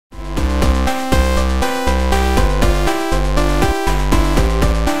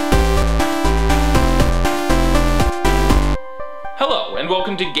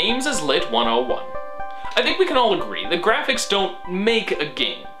to Games as Lit 101. I think we can all agree that graphics don't make a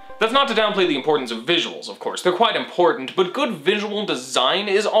game. That's not to downplay the importance of visuals, of course, they're quite important, but good visual design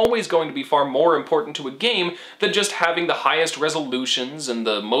is always going to be far more important to a game than just having the highest resolutions and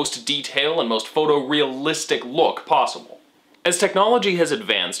the most detail and most photorealistic look possible. As technology has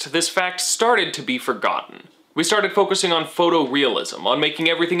advanced, this fact started to be forgotten. We started focusing on photorealism, on making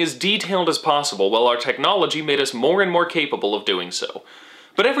everything as detailed as possible, while our technology made us more and more capable of doing so.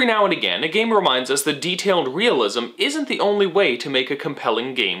 But every now and again, a game reminds us that detailed realism isn't the only way to make a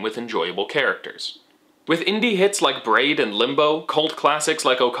compelling game with enjoyable characters. With indie hits like Braid and Limbo, cult classics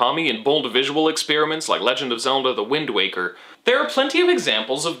like Okami, and bold visual experiments like Legend of Zelda: The Wind Waker, there are plenty of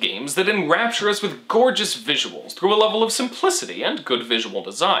examples of games that enrapture us with gorgeous visuals through a level of simplicity and good visual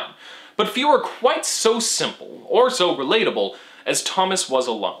design. But few are quite so simple, or so relatable, as Thomas Was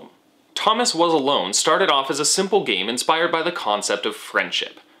Alone. Thomas Was Alone started off as a simple game inspired by the concept of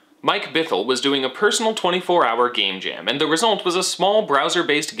friendship. Mike Bithell was doing a personal 24-hour game jam, and the result was a small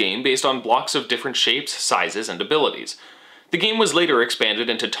browser-based game based on blocks of different shapes, sizes, and abilities. The game was later expanded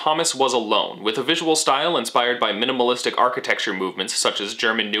into Thomas Was Alone, with a visual style inspired by minimalistic architecture movements such as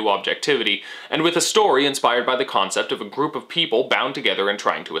German New Objectivity, and with a story inspired by the concept of a group of people bound together and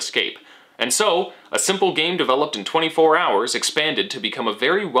trying to escape. And so, a simple game developed in 24 hours expanded to become a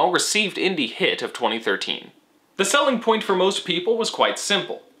very well-received indie hit of 2013. The selling point for most people was quite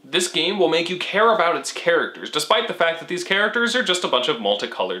simple. This game will make you care about its characters, despite the fact that these characters are just a bunch of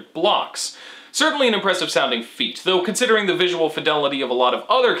multicolored blocks. Certainly an impressive sounding feat, though considering the visual fidelity of a lot of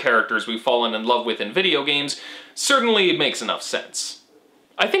other characters we've fallen in love with in video games, certainly it makes enough sense.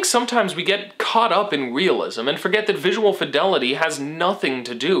 I think sometimes we get caught up in realism and forget that visual fidelity has nothing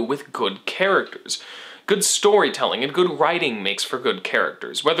to do with good characters. Good storytelling and good writing makes for good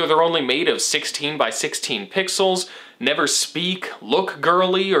characters, whether they're only made of 16 by 16 pixels, never speak, look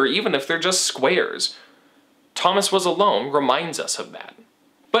girly, or even if they're just squares. Thomas Was Alone reminds us of that.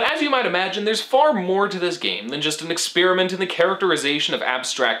 But as you might imagine, there's far more to this game than just an experiment in the characterization of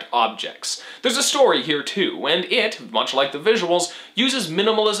abstract objects. There's a story here too, and it, much like the visuals, uses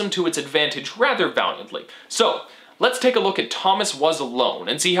minimalism to its advantage rather valiantly. So, let's take a look at Thomas Was Alone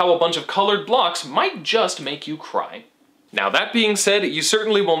and see how a bunch of colored blocks might just make you cry. Now that being said, you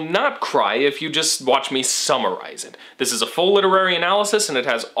certainly will not cry if you just watch me summarize it. This is a full literary analysis and it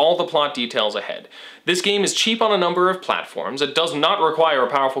has all the plot details ahead. This game is cheap on a number of platforms, it does not require a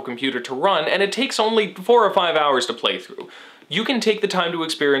powerful computer to run, and it takes only 4 or 5 hours to play through. You can take the time to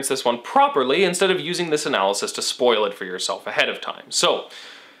experience this one properly instead of using this analysis to spoil it for yourself ahead of time. So,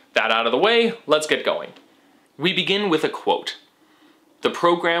 that out of the way, let's get going. We begin with a quote. "The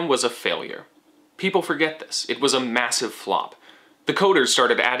program was a failure. People forget this. It was a massive flop. The coders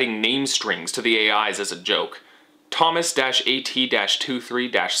started adding name strings to the AIs as a joke.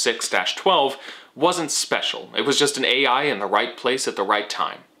 Thomas-AT-23-6-12 wasn't special. It was just an AI in the right place at the right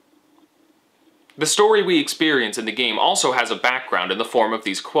time." The story we experience in the game also has a background in the form of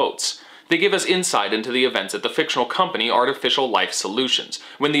these quotes. They give us insight into the events at the fictional company Artificial Life Solutions,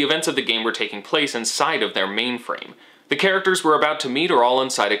 when the events of the game were taking place inside of their mainframe. The characters we're about to meet are all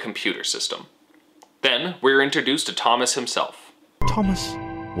inside a computer system. Then, we're introduced to Thomas himself. Thomas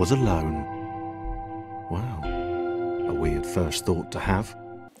was alone. Wow, a weird first thought to have.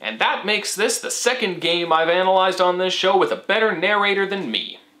 And that makes this the second game I've analyzed on this show with a better narrator than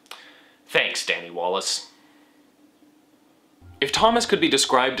me. Thanks, Danny Wallace. If Thomas could be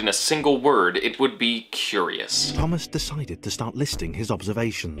described in a single word, it would be curious. Thomas decided to start listing his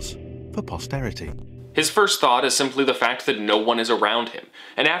observations for posterity. His first thought is simply the fact that no one is around him,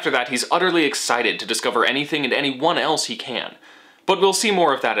 and after that he's utterly excited to discover anything and anyone else he can. But we'll see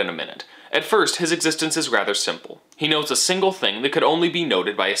more of that in a minute. At first, his existence is rather simple. He notes a single thing that could only be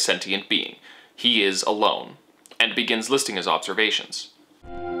noted by a sentient being. He is alone, and begins listing his observations.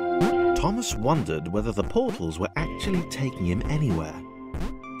 Thomas wondered whether the portals were actually taking him anywhere.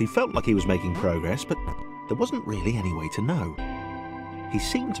 He felt like he was making progress, but there wasn't really any way to know. He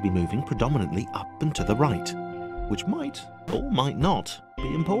seemed to be moving predominantly up and to the right, which might, or might not,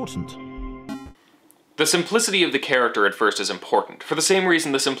 be important. The simplicity of the character at first is important, for the same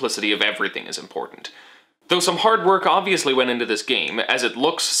reason the simplicity of everything is important. Though some hard work obviously went into this game, as it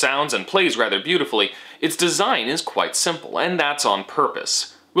looks, sounds, and plays rather beautifully, its design is quite simple, and that's on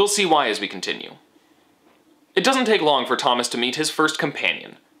purpose. We'll see why as we continue. It doesn't take long for Thomas to meet his first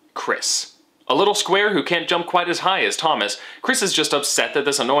companion, Chris. A little square who can't jump quite as high as Thomas, Chris is just upset that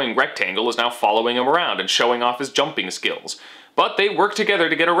this annoying rectangle is now following him around and showing off his jumping skills. But they work together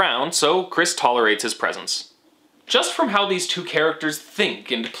to get around, so Chris tolerates his presence. Just from how these two characters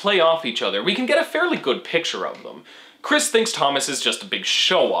think and play off each other, we can get a fairly good picture of them. Chris thinks Thomas is just a big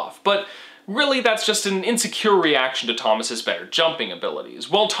show-off, but really that's just an insecure reaction to Thomas's better jumping abilities.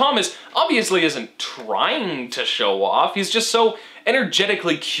 While Thomas obviously isn't trying to show off, he's just so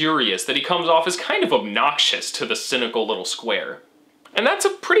energetically curious that he comes off as kind of obnoxious to the cynical little square. And that's a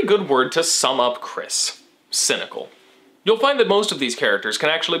pretty good word to sum up Chris. Cynical. You'll find that most of these characters can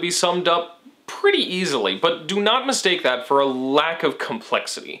actually be summed up pretty easily, but do not mistake that for a lack of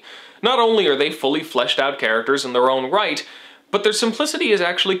complexity. Not only are they fully fleshed out characters in their own right, but their simplicity is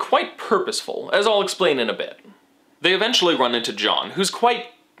actually quite purposeful, as I'll explain in a bit. They eventually run into John, who's quite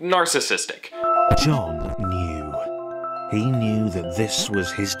narcissistic. John knew. He knew that this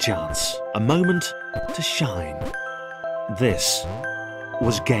was his chance, a moment to shine. This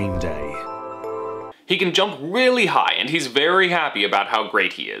was game day. He can jump really high, and he's very happy about how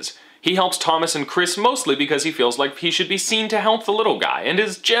great he is. He helps Thomas and Chris mostly because he feels like he should be seen to help the little guy, and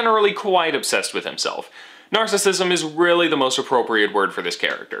is generally quite obsessed with himself. Narcissism is really the most appropriate word for this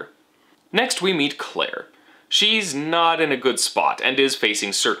character. Next we meet Claire. She's not in a good spot, and is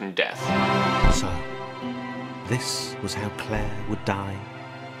facing certain death. So, this was how Claire would die.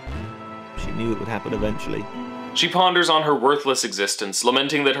 She knew it would happen eventually. She ponders on her worthless existence,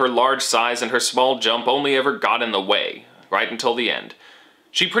 lamenting that her large size and her small jump only ever got in the way, right until the end.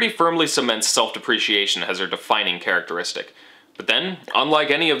 She pretty firmly cements self-depreciation as her defining characteristic. But then, unlike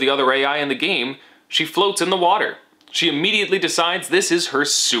any of the other AI in the game, she floats in the water. She immediately decides this is her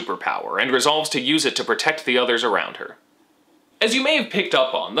superpower, and resolves to use it to protect the others around her. As you may have picked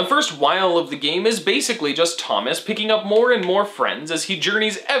up on, the first while of the game is basically just Thomas picking up more and more friends as he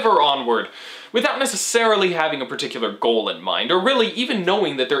journeys ever onward, without necessarily having a particular goal in mind, or really even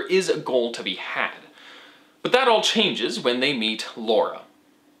knowing that there is a goal to be had. But that all changes when they meet Laura.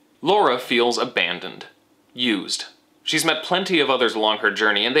 Laura feels abandoned, used. She's met plenty of others along her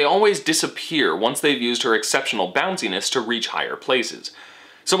journey, and they always disappear once they've used her exceptional bounciness to reach higher places.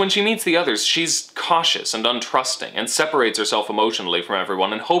 So when she meets the others, she's cautious and untrusting, and separates herself emotionally from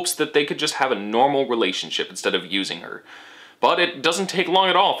everyone in hopes that they could just have a normal relationship instead of using her. But it doesn't take long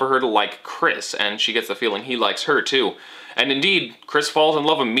at all for her to like Chris, and she gets the feeling he likes her too. And indeed, Chris falls in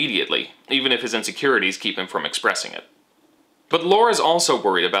love immediately, even if his insecurities keep him from expressing it. But Laura's also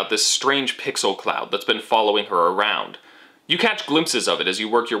worried about this strange pixel cloud that's been following her around. You catch glimpses of it as you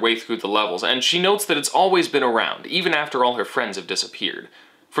work your way through the levels, and she notes that it's always been around, even after all her friends have disappeared.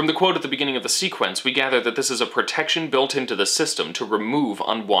 From the quote at the beginning of the sequence, we gather that this is a protection built into the system to remove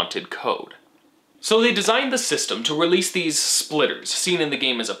unwanted code. So they designed the system to release these splitters, seen in the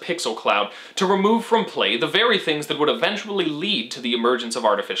game as a pixel cloud, to remove from play the very things that would eventually lead to the emergence of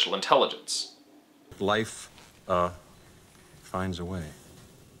artificial intelligence. Life, finds a way.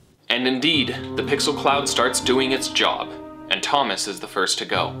 And indeed, the pixel cloud starts doing its job, and Thomas is the first to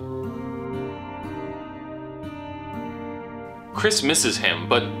go. Chris misses him,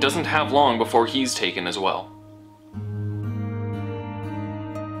 but doesn't have long before he's taken as well.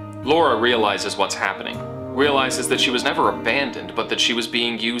 Laura realizes what's happening, realizes that she was never abandoned, but that she was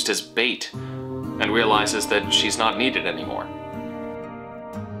being used as bait, and realizes that she's not needed anymore.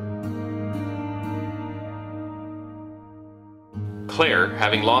 Claire,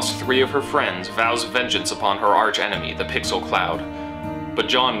 having lost 3 of her friends, vows vengeance upon her arch-enemy, the Pixel Cloud. But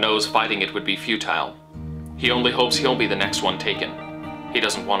John knows fighting it would be futile. He only hopes he'll be the next one taken. He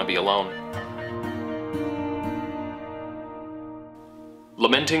doesn't want to be alone.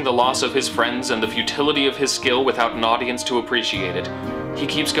 Lamenting the loss of his friends and the futility of his skill without an audience to appreciate it, he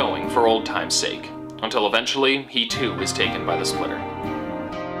keeps going for old time's sake, until eventually he too is taken by the splitter.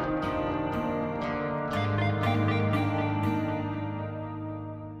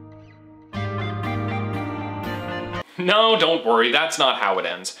 No, don't worry, that's not how it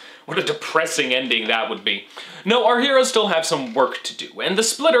ends. What a depressing ending that would be. No, our heroes still have some work to do, and the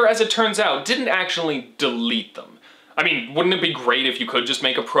splitter, as it turns out, didn't actually delete them. I mean, wouldn't it be great if you could just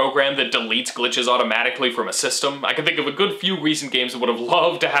make a program that deletes glitches automatically from a system? I can think of a good few recent games that would have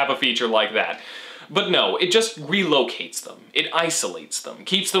loved to have a feature like that. But no, it just relocates them. It isolates them,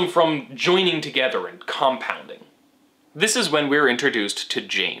 keeps them from joining together and compounding. This is when we're introduced to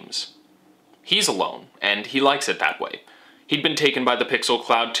James. He's alone, and he likes it that way. He'd been taken by the Pixel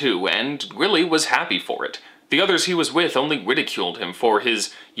Cloud too, and really was happy for it. The others he was with only ridiculed him for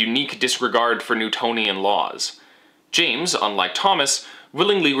his unique disregard for Newtonian laws. James, unlike Thomas,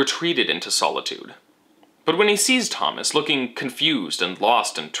 willingly retreated into solitude. But when he sees Thomas looking confused and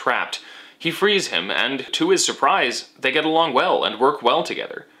lost and trapped, he frees him, and to his surprise, they get along well and work well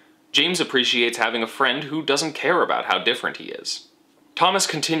together. James appreciates having a friend who doesn't care about how different he is. Thomas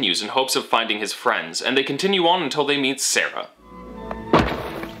continues in hopes of finding his friends, and they continue on until they meet Sarah.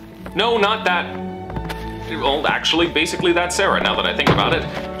 No, not that. well, actually, basically that's Sarah, now that I think about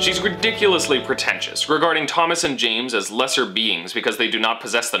it. She's ridiculously pretentious, regarding Thomas and James as lesser beings because they do not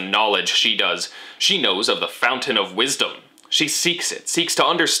possess the knowledge she does. She knows of the fountain of wisdom. She seeks it, seeks to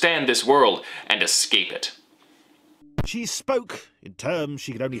understand this world and escape it. She spoke in terms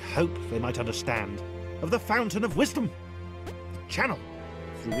she could only hope they might understand, of the fountain of wisdom, the channel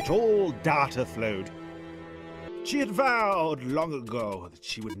through which all data flowed. She had vowed long ago that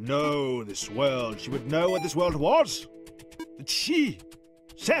she would know this world, she would know what this world was, that she,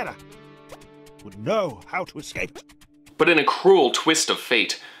 Sarah, would know how to escape it. But in a cruel twist of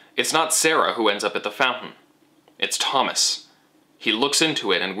fate, it's not Sarah who ends up at the fountain. It's Thomas. He looks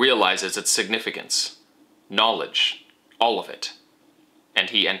into it and realizes its significance. Knowledge. All of it. And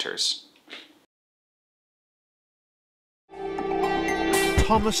he enters.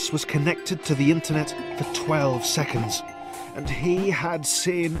 Thomas was connected to the internet for 12 seconds, and he had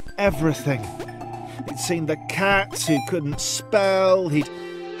seen everything. He'd seen the cat who couldn't spell, he'd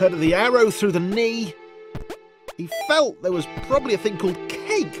heard of the arrow through the knee. He felt there was probably a thing called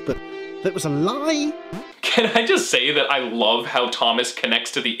cake, but that was a lie. Can I just say that I love how Thomas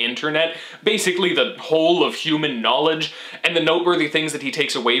connects to the internet, basically the whole of human knowledge, and the noteworthy things that he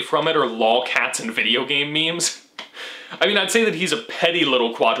takes away from it are lolcats and video game memes? I mean, I'd say that he's a petty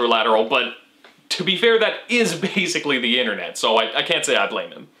little quadrilateral, but to be fair, that is basically the internet, so I can't say I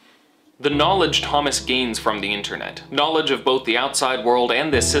blame him. The knowledge Thomas gains from the internet, knowledge of both the outside world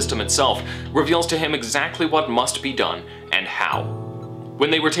and this system itself, reveals to him exactly what must be done and how.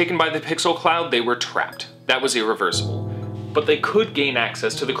 When they were taken by the pixel cloud, they were trapped. That was irreversible. But they could gain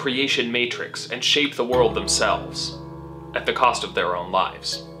access to the creation matrix and shape the world themselves, at the cost of their own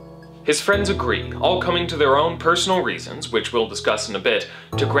lives. His friends agreed, all coming to their own personal reasons, which we'll discuss in a bit,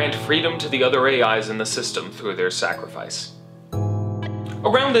 to grant freedom to the other AIs in the system through their sacrifice.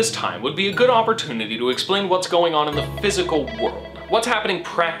 Around this time would be a good opportunity to explain what's going on in the physical world, what's happening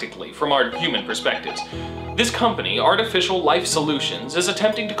practically from our human perspectives. This company, Artificial Life Solutions, is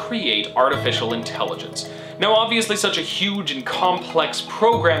attempting to create artificial intelligence. Now obviously such a huge and complex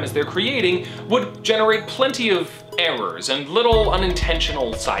program as they're creating would generate plenty of errors and little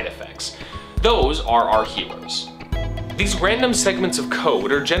unintentional side effects. Those are our heroes. These random segments of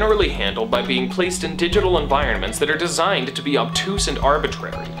code are generally handled by being placed in digital environments that are designed to be obtuse and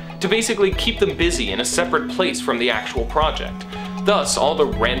arbitrary, to basically keep them busy in a separate place from the actual project. Thus, all the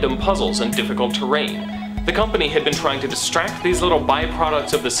random puzzles and difficult terrain. The company had been trying to distract these little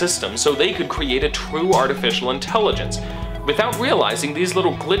byproducts of the system so they could create a true artificial intelligence, without realizing these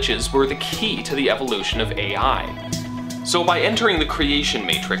little glitches were the key to the evolution of AI. So by entering the creation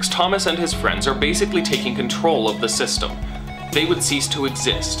matrix, Thomas and his friends are basically taking control of the system. They would cease to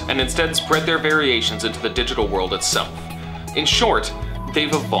exist, and instead spread their variations into the digital world itself. In short,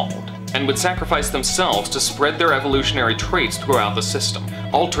 they've evolved, and would sacrifice themselves to spread their evolutionary traits throughout the system,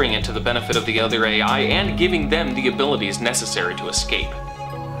 altering it to the benefit of the other AI and giving them the abilities necessary to escape.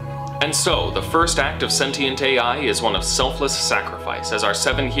 And so, the first act of sentient AI is one of selfless sacrifice, as our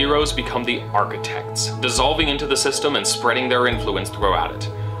 7 heroes become the architects, dissolving into the system and spreading their influence throughout it.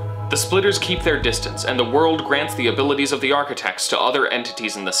 The splitters keep their distance, and the world grants the abilities of the architects to other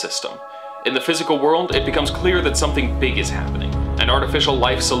entities in the system. In the physical world, it becomes clear that something big is happening, and Artificial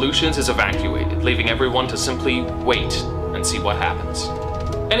Life Solutions is evacuated, leaving everyone to simply wait and see what happens.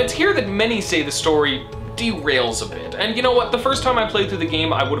 And it's here that many say the story derails a bit. And you know what, the first time I played through the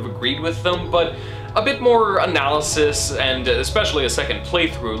game I would have agreed with them, but a bit more analysis, and especially a second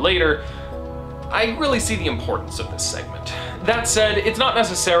playthrough later, I really see the importance of this segment. That said, it's not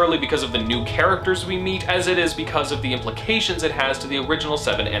necessarily because of the new characters we meet, as it is because of the implications it has to the original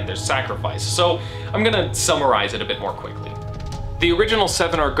 7 and their sacrifice, so I'm gonna summarize it a bit more quickly. The original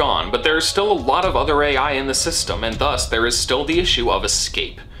 7 are gone, but there is still a lot of other AI in the system, and thus there is still the issue of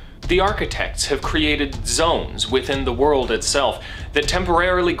escape. The architects have created zones within the world itself that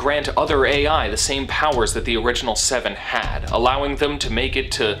temporarily grant other AI the same powers that the original 7 had, allowing them to make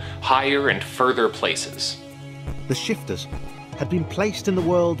it to higher and further places. The shifters had been placed in the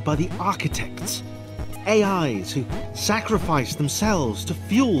world by the architects, AIs who sacrificed themselves to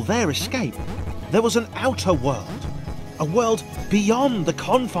fuel their escape. There was an outer world, a world beyond the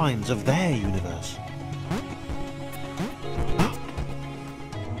confines of their universe.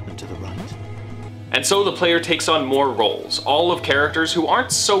 And so the player takes on more roles, all of characters who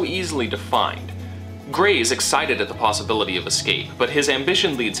aren't so easily defined. Gray is excited at the possibility of escape, but his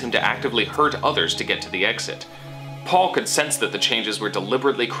ambition leads him to actively hurt others to get to the exit. Paul could sense that the changes were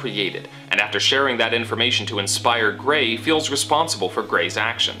deliberately created, and after sharing that information to inspire Gray, feels responsible for Gray's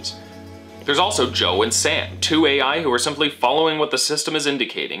actions. There's also Joe and Sam, two AI who are simply following what the system is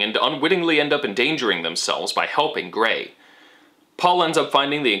indicating and unwittingly end up endangering themselves by helping Gray. Paul ends up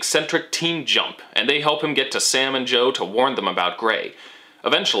finding the eccentric Teen Jump, and they help him get to Sam and Joe to warn them about Gray.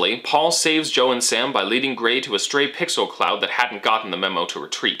 Eventually, Paul saves Joe and Sam by leading Gray to a stray pixel cloud that hadn't gotten the memo to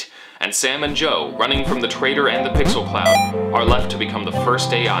retreat, and Sam and Joe, running from the traitor and the pixel cloud, are left to become the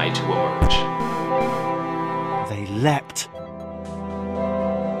first AI to emerge. They leapt.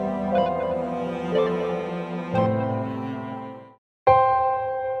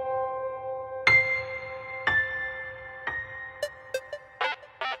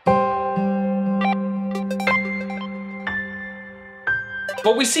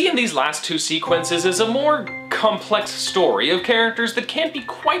 What we see in these last two sequences is a more complex story of characters that can't be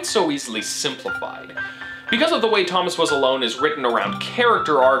quite so easily simplified. Because of the way Thomas Was Alone is written around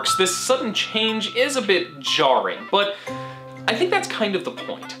character arcs, this sudden change is a bit jarring, but I think that's kind of the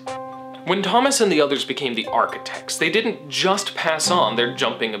point. When Thomas and the others became the architects, they didn't just pass on their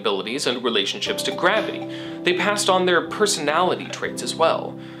jumping abilities and relationships to gravity, they passed on their personality traits as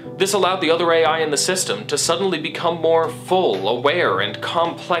well. This allowed the other AI in the system to suddenly become more full, aware, and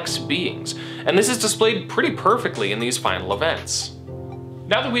complex beings, and this is displayed pretty perfectly in these final events.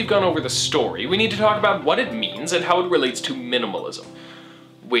 Now that we've gone over the story, we need to talk about what it means and how it relates to minimalism.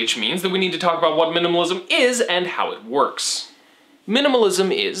 Which means that we need to talk about what minimalism is and how it works.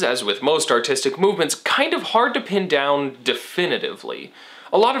 Minimalism is, as with most artistic movements, kind of hard to pin down definitively.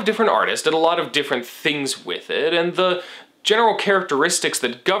 A lot of different artists did a lot of different things with it, and the general characteristics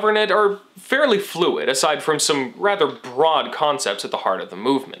that govern it are fairly fluid, aside from some rather broad concepts at the heart of the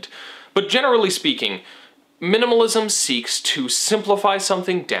movement. But generally speaking, minimalism seeks to simplify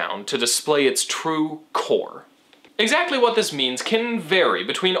something down to display its true core. Exactly what this means can vary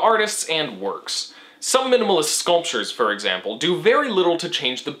between artists and works. Some minimalist sculptures, for example, do very little to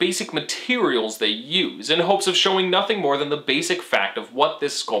change the basic materials they use in hopes of showing nothing more than the basic fact of what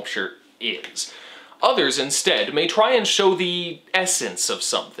this sculpture is. Others, instead, may try and show the essence of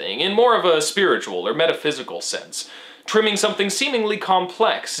something in more of a spiritual or metaphysical sense, trimming something seemingly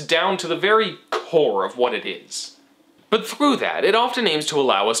complex down to the very core of what it is. But through that, it often aims to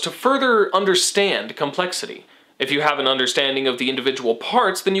allow us to further understand complexity. If you have an understanding of the individual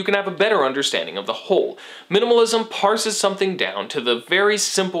parts, then you can have a better understanding of the whole. Minimalism parses something down to the very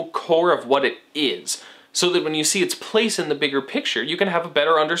simple core of what it is, so that when you see its place in the bigger picture, you can have a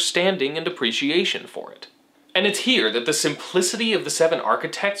better understanding and appreciation for it. And it's here that the simplicity of the seven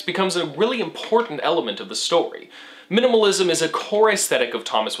architects becomes a really important element of the story. Minimalism is a core aesthetic of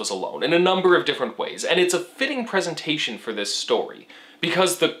Thomas Was Alone in a number of different ways, and it's a fitting presentation for this story,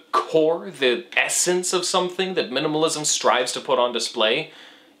 because the core, the essence of something that minimalism strives to put on display,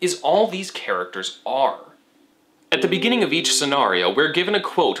 is all these characters are. At the beginning of each scenario, we're given a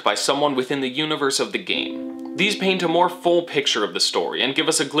quote by someone within the universe of the game. These paint a more full picture of the story and give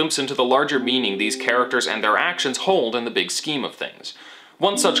us a glimpse into the larger meaning these characters and their actions hold in the big scheme of things.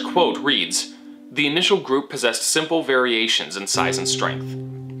 One such quote reads, "The initial group possessed simple variations in size and strength.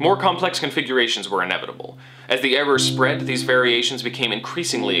 More complex configurations were inevitable. As the error spread, these variations became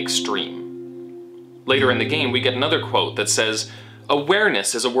increasingly extreme." Later in the game, we get another quote that says,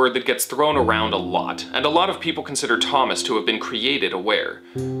 "Awareness is a word that gets thrown around a lot, and a lot of people consider Thomas to have been created aware.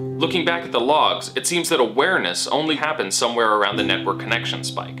 Looking back at the logs, it seems that awareness only happened somewhere around the network connection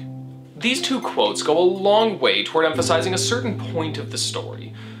spike." These two quotes go a long way toward emphasizing a certain point of the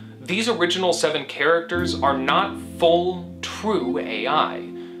story. These original seven characters are not full, true AI.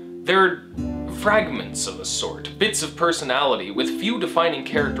 They're fragments of a sort, bits of personality with few defining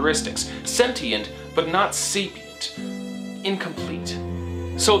characteristics, sentient but not sapient. Incomplete.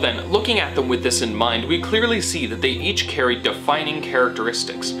 So then, looking at them with this in mind, we clearly see that they each carry defining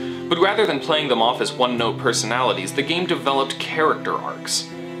characteristics, but rather than playing them off as one-note personalities, the game developed character arcs.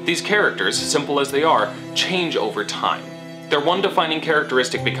 These characters, simple as they are, change over time. Their one defining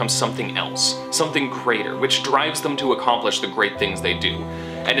characteristic becomes something else, something greater, which drives them to accomplish the great things they do.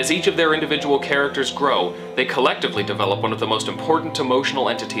 And as each of their individual characters grow, they collectively develop one of the most important emotional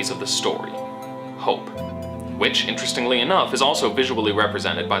entities of the story: hope. Which, interestingly enough, is also visually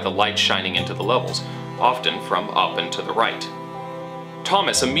represented by the light shining into the levels, often from up and to the right.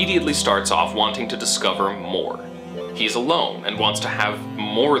 Thomas immediately starts off wanting to discover more. He's alone and wants to have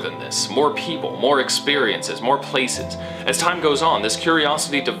more than this, more people, more experiences, more places. As time goes on, this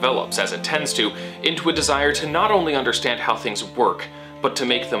curiosity develops, as it tends to, into a desire to not only understand how things work, but to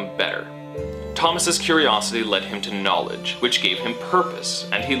make them better. Thomas's curiosity led him to knowledge, which gave him purpose,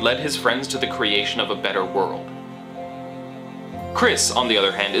 and he led his friends to the creation of a better world. Chris, on the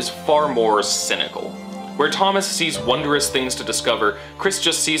other hand, is far more cynical. Where Thomas sees wondrous things to discover, Chris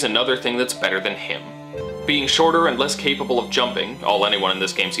just sees another thing that's better than him. Being shorter and less capable of jumping, all anyone in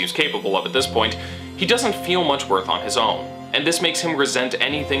this game seems capable of at this point, he doesn't feel much worth on his own, and this makes him resent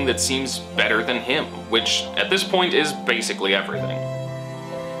anything that seems better than him, which at this point is basically everything.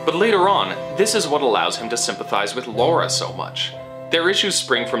 But later on, this is what allows him to sympathize with Laura so much. Their issues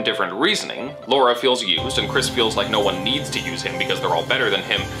spring from different reasoning. Laura feels used, and Chris feels like no one needs to use him because they're all better than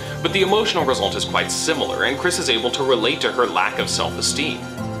him, but the emotional result is quite similar, and Chris is able to relate to her lack of self-esteem.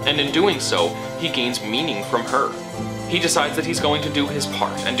 And in doing so, he gains meaning from her. He decides that he's going to do his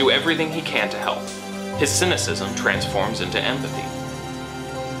part and do everything he can to help. His cynicism transforms into empathy.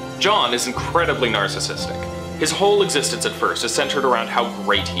 John is incredibly narcissistic. His whole existence at first is centered around how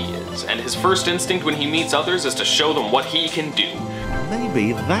great he is, and his first instinct when he meets others is to show them what he can do.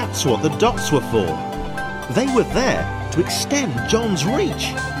 Maybe that's what the dots were for. They were there to extend John's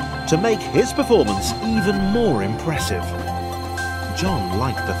reach, to make his performance even more impressive. John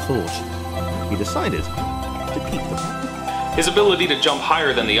liked the thought. He decided to keep them. His ability to jump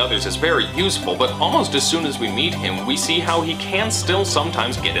higher than the others is very useful, but almost as soon as we meet him, we see how he can still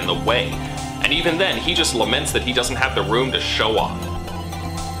sometimes get in the way. And even then, he just laments that he doesn't have the room to show off.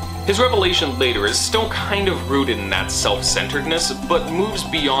 His revelation later is still kind of rooted in that self-centeredness, but moves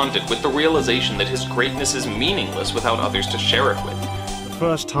beyond it with the realization that his greatness is meaningless without others to share it with. The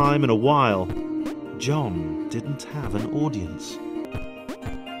first time in a while, John didn't have an audience.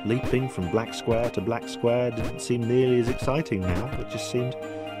 Leaping from black square to black square didn't seem nearly as exciting now. It just seemed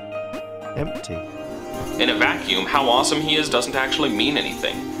empty. In a vacuum, how awesome he is doesn't actually mean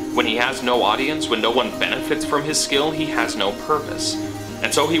anything. When he has no audience, when no one benefits from his skill, he has no purpose.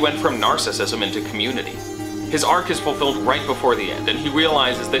 And so he went from narcissism into community. His arc is fulfilled right before the end, and he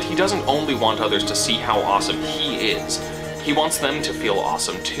realizes that he doesn't only want others to see how awesome he is, he wants them to feel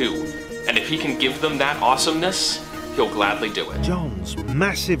awesome too. And if he can give them that awesomeness, he'll gladly do it. John's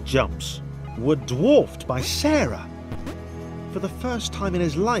massive jumps were dwarfed by Sarah. For the first time in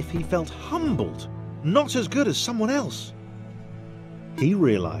his life, he felt humbled, not as good as someone else. He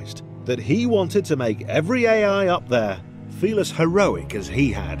realized that he wanted to make every AI up there feel as heroic as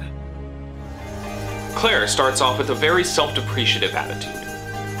he had. Claire starts off with a very self-depreciative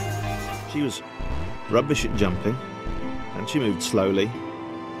attitude. She was rubbish at jumping, and she moved slowly.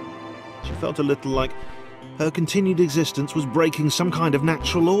 She felt a little like her continued existence was breaking some kind of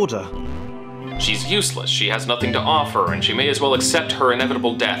natural order. She's useless, she has nothing to offer, and she may as well accept her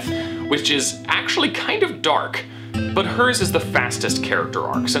inevitable death, which is actually kind of dark. But hers is the fastest character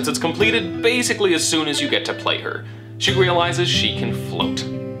arc, since it's completed basically as soon as you get to play her. She realizes she can float.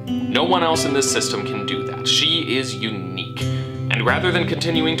 No one else in this system can do that. She is unique. And rather than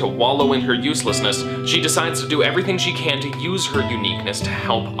continuing to wallow in her uselessness, she decides to do everything she can to use her uniqueness to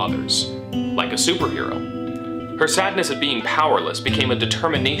help others. Like a superhero. Her sadness at being powerless became a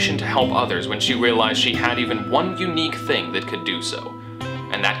determination to help others when she realized she had even one unique thing that could do so.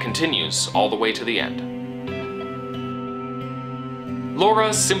 And that continues all the way to the end.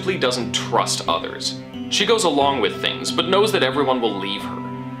 Laura simply doesn't trust others. She goes along with things, but knows that everyone will leave her.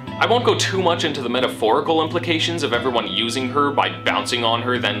 I won't go too much into the metaphorical implications of everyone using her by bouncing on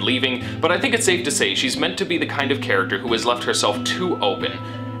her then leaving, but I think it's safe to say she's meant to be the kind of character who has left herself too open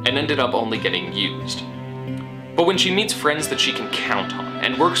and ended up only getting used. But when she meets friends that she can count on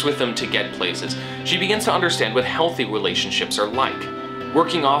and works with them to get places, she begins to understand what healthy relationships are like.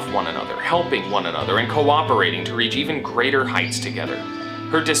 Working off one another, helping one another, and cooperating to reach even greater heights together.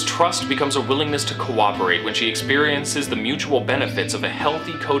 Her distrust becomes a willingness to cooperate when she experiences the mutual benefits of a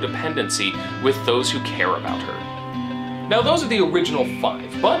healthy codependency with those who care about her. Now those are the original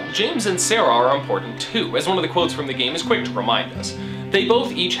 5, but James and Sarah are important too, as one of the quotes from the game is quick to remind us. They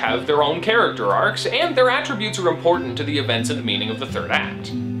both each have their own character arcs, and their attributes are important to the events and meaning of the third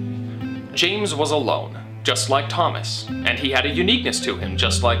act. James was alone, just like Thomas, and he had a uniqueness to him,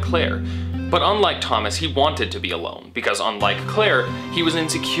 just like Claire. But unlike Thomas, he wanted to be alone, because unlike Claire, he was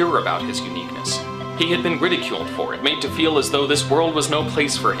insecure about his uniqueness. He had been ridiculed for it, made to feel as though this world was no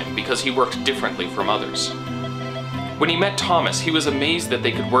place for him because he worked differently from others. When he met Thomas, he was amazed that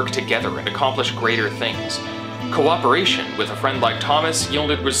they could work together and accomplish greater things. Cooperation with a friend like Thomas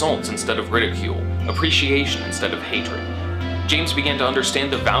yielded results instead of ridicule, appreciation instead of hatred. James began to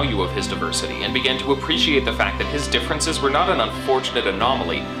understand the value of his diversity and began to appreciate the fact that his differences were not an unfortunate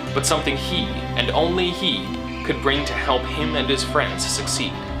anomaly, but something he, and only he, could bring to help him and his friends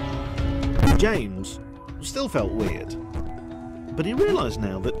succeed. James still felt weird, but he realized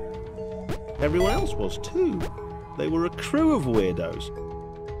now that everyone else was too. They were a crew of weirdos.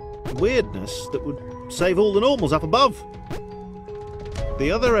 Weirdness that would save all the normals up above.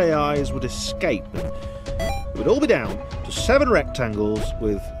 The other AIs would escape and would all be down to 7 rectangles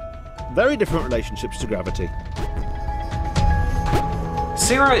with very different relationships to gravity.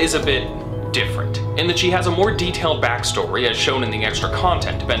 Sarah is a bit different, in that she has a more detailed backstory as shown in the extra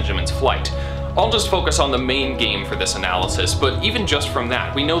content, Benjamin's Flight. I'll just focus on the main game for this analysis, but even just from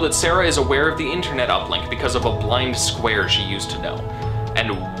that, we know that Sarah is aware of the internet uplink because of a blind square she used to know.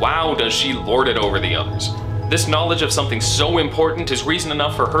 And wow, does she lord it over the others. This knowledge of something so important is reason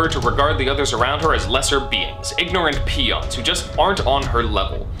enough for her to regard the others around her as lesser beings, ignorant peons who just aren't on her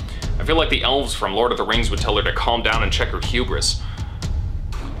level. I feel like the elves from Lord of the Rings would tell her to calm down and check her hubris.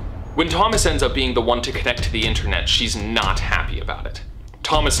 When Thomas ends up being the one to connect to the internet, she's not happy about it.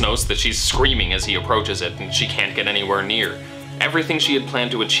 Thomas knows that she's screaming as he approaches it, and she can't get anywhere near. Everything she had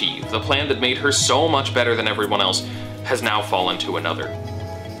planned to achieve, the plan that made her so much better than everyone else, has now fallen to another.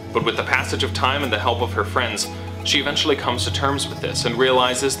 But with the passage of time and the help of her friends, she eventually comes to terms with this and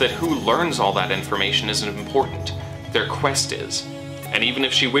realizes that who learns all that information isn't important. Their quest is. And even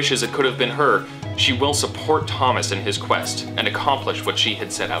if she wishes it could have been her, she will support Thomas in his quest and accomplish what she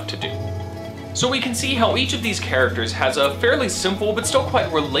had set out to do. So we can see how each of these characters has a fairly simple but still quite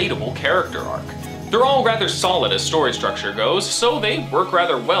relatable character arc. They're all rather solid as story structure goes, so they work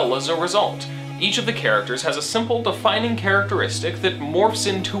rather well as a result. Each of the characters has a simple, defining characteristic that morphs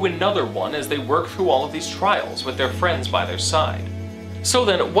into another one as they work through all of these trials with their friends by their side. So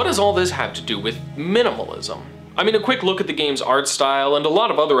then, what does all this have to do with minimalism? I mean, a quick look at the game's art style and a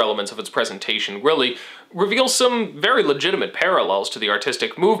lot of other elements of its presentation really reveals some very legitimate parallels to the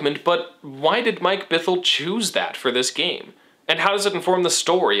artistic movement, but why did Mike Bithell choose that for this game? And how does it inform the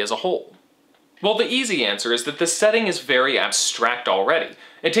story as a whole? Well, the easy answer is that the setting is very abstract already.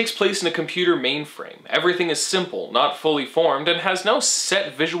 It takes place in a computer mainframe. Everything is simple, not fully formed, and has no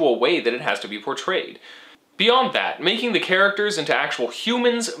set visual way that it has to be portrayed. Beyond that, making the characters into actual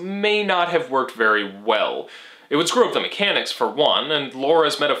humans may not have worked very well. It would screw up the mechanics for one, and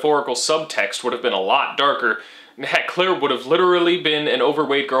Laura's metaphorical subtext would have been a lot darker. Heck, Claire would have literally been an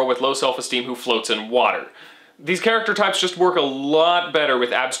overweight girl with low self-esteem who floats in water. These character types just work a lot better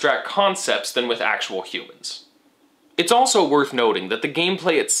with abstract concepts than with actual humans. It's also worth noting that the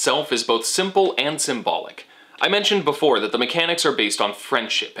gameplay itself is both simple and symbolic. I mentioned before that the mechanics are based on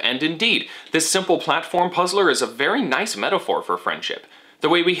friendship, and indeed, this simple platform puzzler is a very nice metaphor for friendship. The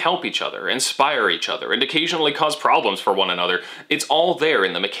way we help each other, inspire each other, and occasionally cause problems for one another, it's all there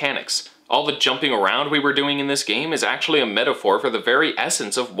in the mechanics. All the jumping around we were doing in this game is actually a metaphor for the very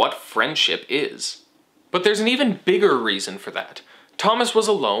essence of what friendship is. But there's an even bigger reason for that. Thomas Was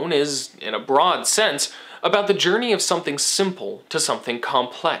Alone is, in a broad sense, about the journey of something simple to something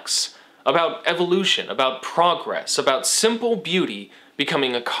complex. About evolution, about progress, about simple beauty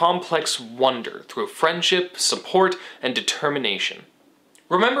becoming a complex wonder through friendship, support, and determination.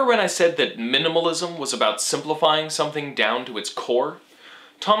 Remember when I said that minimalism was about simplifying something down to its core?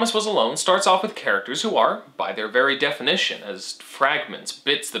 Thomas Was Alone starts off with characters who are, by their very definition, as fragments,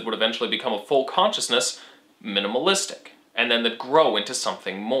 bits that would eventually become a full consciousness, minimalistic, and then that grow into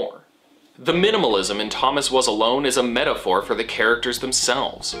something more. The minimalism in Thomas Was Alone is a metaphor for the characters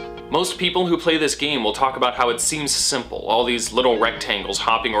themselves. Most people who play this game will talk about how it seems simple, all these little rectangles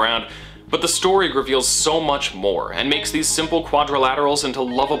hopping around, but the story reveals so much more and makes these simple quadrilaterals into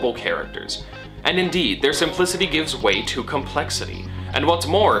lovable characters. And indeed, their simplicity gives way to complexity. And what's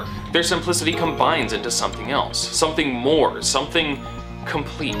more, their simplicity combines into something else, something more, something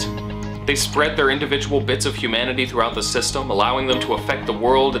complete. They spread their individual bits of humanity throughout the system, allowing them to affect the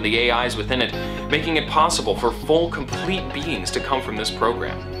world and the AIs within it, making it possible for full, complete beings to come from this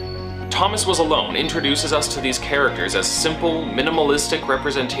program. Thomas Was Alone introduces us to these characters as simple, minimalistic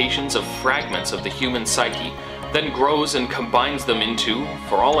representations of fragments of the human psyche, then grows and combines them into,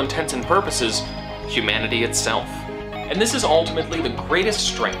 for all intents and purposes, humanity itself. And this is ultimately the greatest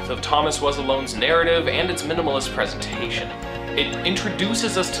strength of Thomas Was Alone's narrative and its minimalist presentation. It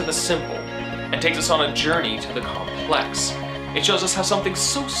introduces us to the simple, and takes us on a journey to the complex. It shows us how something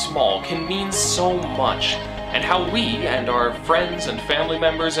so small can mean so much, and how we and our friends and family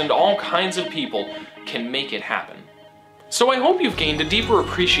members and all kinds of people can make it happen. So I hope you've gained a deeper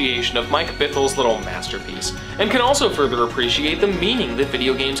appreciation of Mike Bithell's little masterpiece, and can also further appreciate the meaning that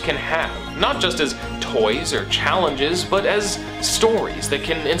video games can have, not just as toys or challenges, but as stories that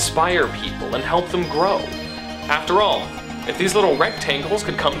can inspire people and help them grow. After all, if these little rectangles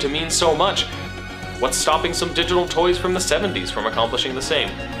could come to mean so much, what's stopping some digital toys from the 70s from accomplishing the same?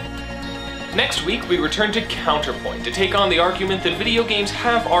 Next week, we return to Counterpoint to take on the argument that video games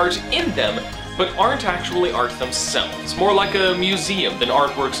have art in them, but aren't actually art themselves, more like a museum than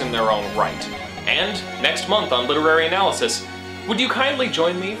artworks in their own right. And next month on Literary Analysis, Would you kindly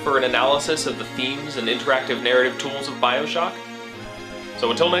join me for an analysis of the themes and interactive narrative tools of BioShock? So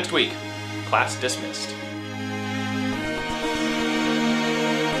until next week, class dismissed.